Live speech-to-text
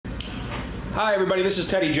Hi everybody, this is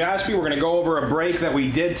Teddy Jaspi. We're going to go over a break that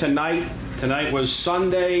we did tonight. Tonight was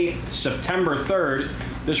Sunday, September 3rd.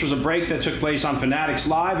 This was a break that took place on Fanatics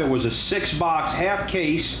Live. It was a 6-box half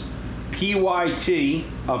case PYT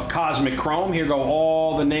of Cosmic Chrome. Here go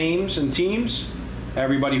all the names and teams.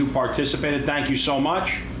 Everybody who participated, thank you so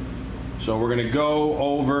much. So we're going to go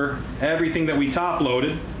over everything that we top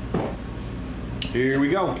loaded. Here we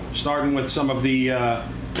go, starting with some of the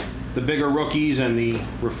bigger rookies and the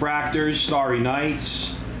refractors. Starry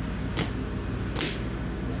Nights.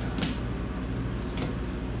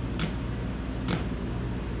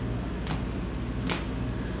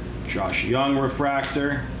 Josh Young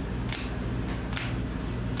refractor.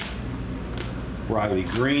 Riley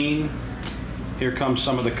Green. Here comes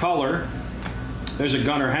some of the color. There's a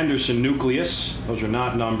Gunnar Henderson nucleus. Those are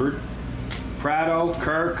not numbered. Prado,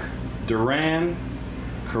 Kirk, Duran,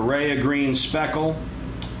 Correa Green Speckle.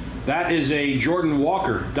 That is a Jordan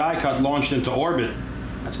Walker die cut launched into orbit.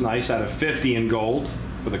 That's nice, out of 50 in gold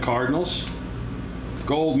for the Cardinals.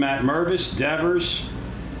 Gold Matt Mervis, Devers,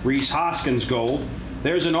 Reese Hoskins gold.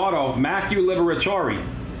 There's an auto, Matthew Liberatore.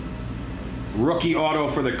 Rookie auto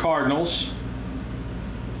for the Cardinals.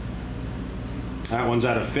 That one's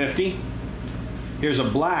out of 50. Here's a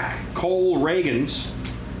black, Cole Reagans.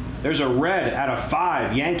 There's a red out of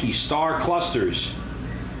 5, Yankee Star Clusters.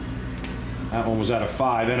 That one was out of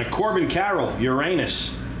 5. And a Corbin Carroll,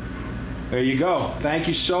 Uranus. There you go. Thank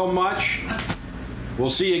you so much. We'll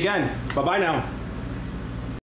see you again. Bye-bye now.